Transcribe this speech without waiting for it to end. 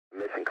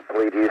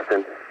Lead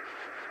Houston.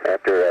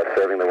 After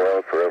serving the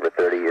world for over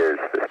 30 years,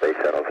 the space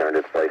shuttle's earned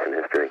its place in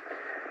history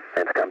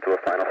and it's come to a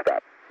final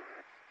stop.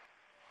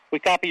 We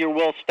copy your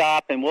will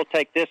stop, and we'll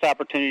take this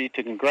opportunity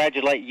to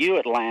congratulate you,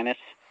 Atlantis,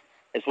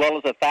 as well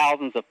as the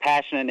thousands of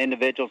passionate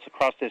individuals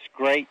across this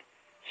great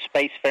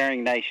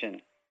spacefaring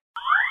nation.